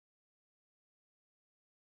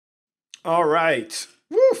All right.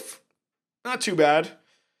 Woof. Not too bad.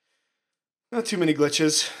 Not too many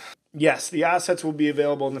glitches. Yes, the assets will be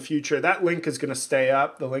available in the future. That link is going to stay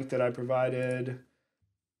up, the link that I provided.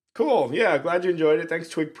 Cool. Yeah, glad you enjoyed it. Thanks,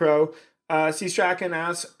 Twig Pro. C-Stracken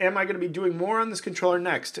asks, am I going to be doing more on this controller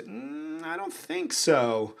next? I don't think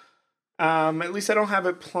so. At least I don't have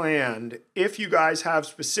it planned. If you guys have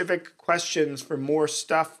specific questions for more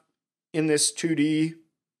stuff in this 2D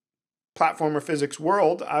platformer physics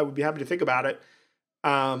world, I would be happy to think about it.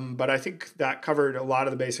 But I think that covered a lot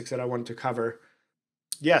of the basics that I wanted to cover.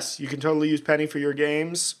 Yes, you can totally use Penny for your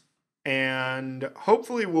games. And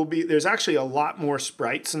hopefully there's actually a lot more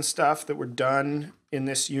sprites and stuff that were done in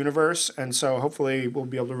this universe. And so hopefully we'll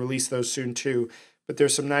be able to release those soon too. But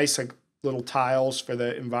there's some nice little tiles for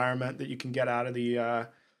the environment that you can get out of the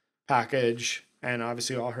package. And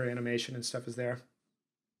obviously all her animation and stuff is there.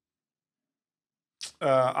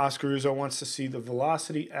 Oscar Russo wants to see the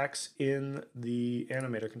Velocity X in the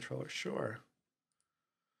animator controller. Sure.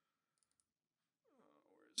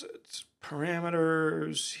 Where is it?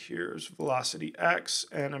 Parameters. Here's Velocity X.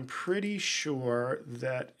 And I'm pretty sure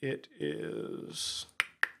that it is...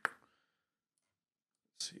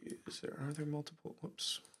 Let's see. Are there multiple?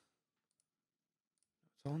 Whoops.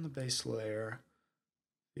 It's on the base layer.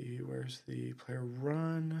 Where's the player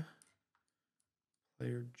run?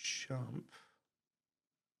 Player jump.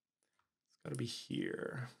 It's got to be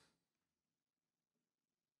here.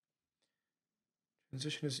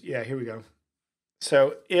 Transition is, yeah, here we go.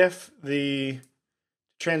 So if the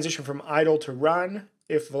transition from idle to run,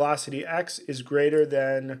 if velocity x is greater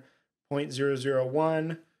than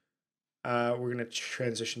 0.001, we're going to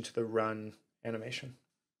transition to the run animation.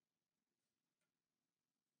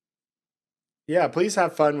 Yeah, please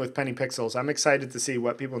have fun with Penny Pixels. I'm excited to see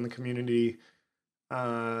what people in the community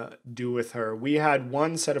do with her. We had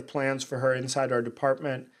one set of plans for her inside our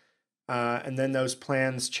department, and then those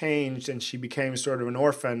plans changed and she became sort of an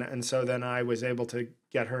orphan. And so then I was able to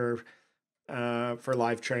get her for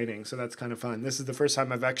live training. So that's kind of fun. This is the first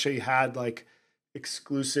time I've actually had like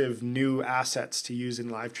exclusive new assets to use in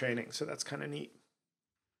live training. So that's kind of neat.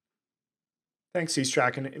 Thanks,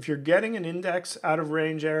 C-Stracken. If you're getting an index out of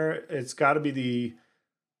range error, it's got to be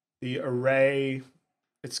the array.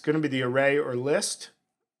 It's going to be the array or list.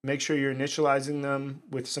 Make sure you're initializing them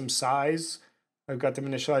with some size. I've got them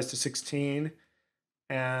initialized to 16.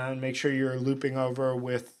 And make sure you're looping over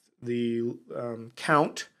with the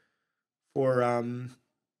count for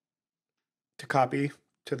to copy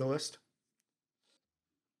to the list.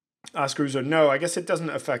 Oscar Russo, no, I guess it doesn't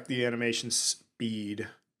affect the animation speed.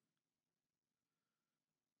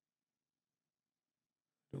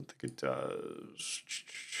 I don't think it does.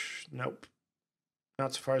 Nope.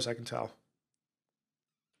 Not so far as I can tell.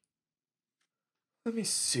 Let me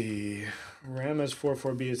see.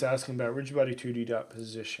 Ramez44B is asking about rigidbody 2D dot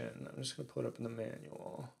position. I'm just going to pull it up in the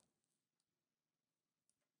manual.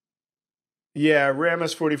 Yeah,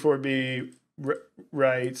 Ramez44B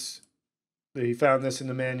writes that he found this in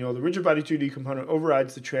the manual. The rigidbody 2D component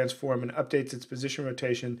overrides the transform and updates its position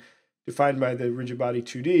rotation defined by the rigidbody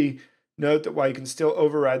 2D. Note that while you can still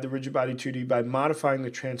override the rigidbody 2D by modifying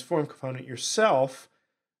the transform component yourself,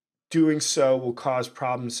 doing so will cause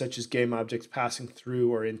problems such as game objects passing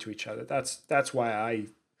through or into each other. That's why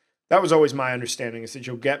that was always my understanding, is that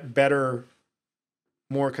you'll get better,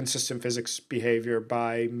 more consistent physics behavior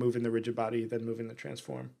by moving the rigid body than moving the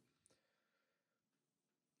transform.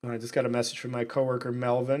 I just got a message from my coworker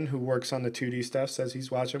Melvin, who works on the 2D stuff, says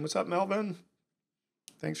he's watching. What's up, Melvin?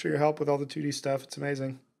 Thanks for your help with all the 2D stuff. It's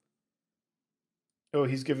amazing. Oh,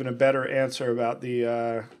 he's given a better answer about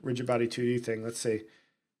the rigid body 2D thing. Let's see.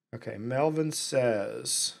 Okay, Melvin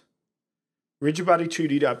says, rigid body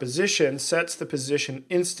 2D position sets the position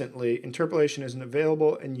instantly. Interpolation isn't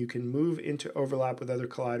available, and you can move into overlap with other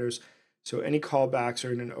colliders, so any callbacks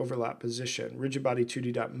are in an overlap position. Rigid body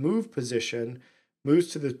 2D move position moves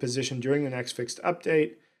to the position during the next fixed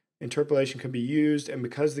update. Interpolation can be used, and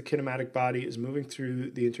because the kinematic body is moving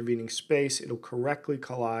through the intervening space, it'll correctly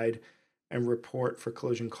collide and report for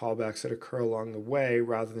collision callbacks that occur along the way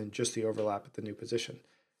rather than just the overlap at the new position.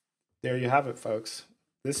 There you have it, folks.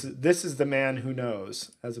 This is the man who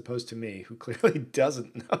knows, as opposed to me, who clearly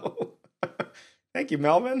doesn't know. Thank you,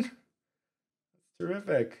 Melvin.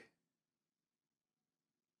 Terrific.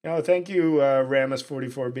 No, thank you,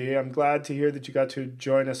 Ramus44B. I'm glad to hear that you got to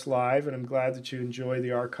join us live, and I'm glad that you enjoy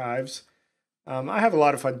the archives. I have a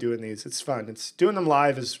lot of fun doing these. It's fun. Doing them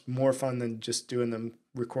live is more fun than just doing them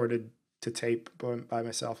recorded to tape by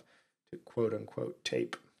myself, to quote unquote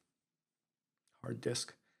tape, hard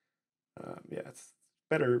disk. Yeah, it's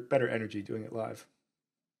better energy doing it live.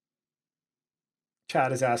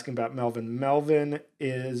 Chad is asking about Melvin. Melvin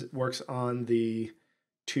works on the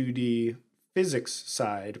 2D physics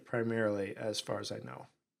side primarily, as far as I know.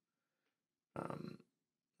 I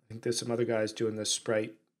think there's some other guys doing the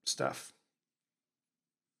sprite stuff.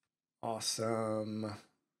 Awesome.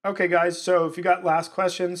 Okay, guys. So if you got last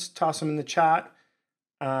questions, toss them in the chat.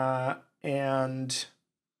 And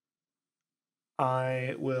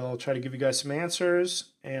I will try to give you guys some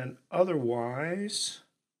answers. And otherwise,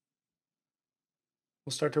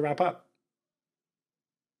 we'll start to wrap up.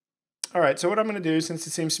 All right. So what I'm going to do, since it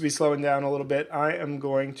seems to be slowing down a little bit, I am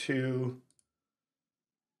going to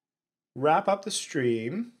wrap up the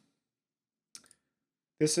stream.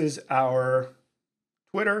 This is our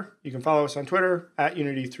Twitter. You can follow us on Twitter at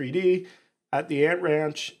Unity3D. At the Ant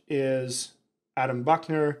Ranch is Adam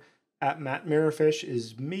Buckner. At Matt Mirafish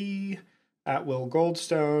is me. At Will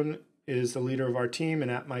Goldstone is the leader of our team.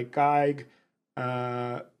 And at Mike Geig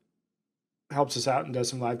helps us out and does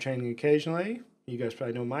some live training occasionally. You guys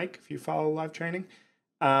probably know Mike if you follow live training.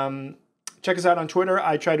 Check us out on Twitter.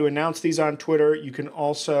 I try to announce these on Twitter. You can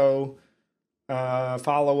also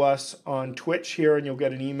follow us on Twitch here, and you'll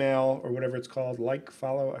get an email or whatever it's called.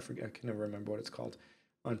 Follow. I forget. I can never remember what it's called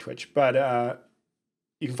on Twitch. But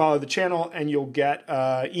you can follow the channel, and you'll get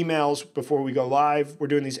emails before we go live. We're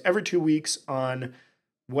doing these every 2 weeks on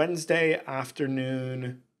Wednesday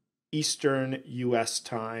afternoon, Eastern U.S.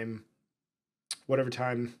 time. Whatever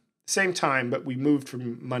time. Same time, but we moved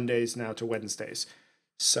from Mondays now to Wednesdays.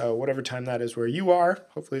 So whatever time that is where you are.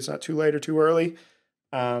 Hopefully it's not too late or too early.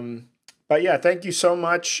 But yeah, thank you so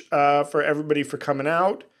much for everybody for coming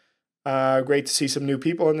out. Great to see some new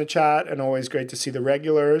people in the chat, and always great to see the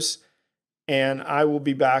regulars. And I will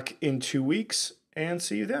be back in 2 weeks, and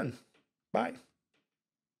see you then. Bye.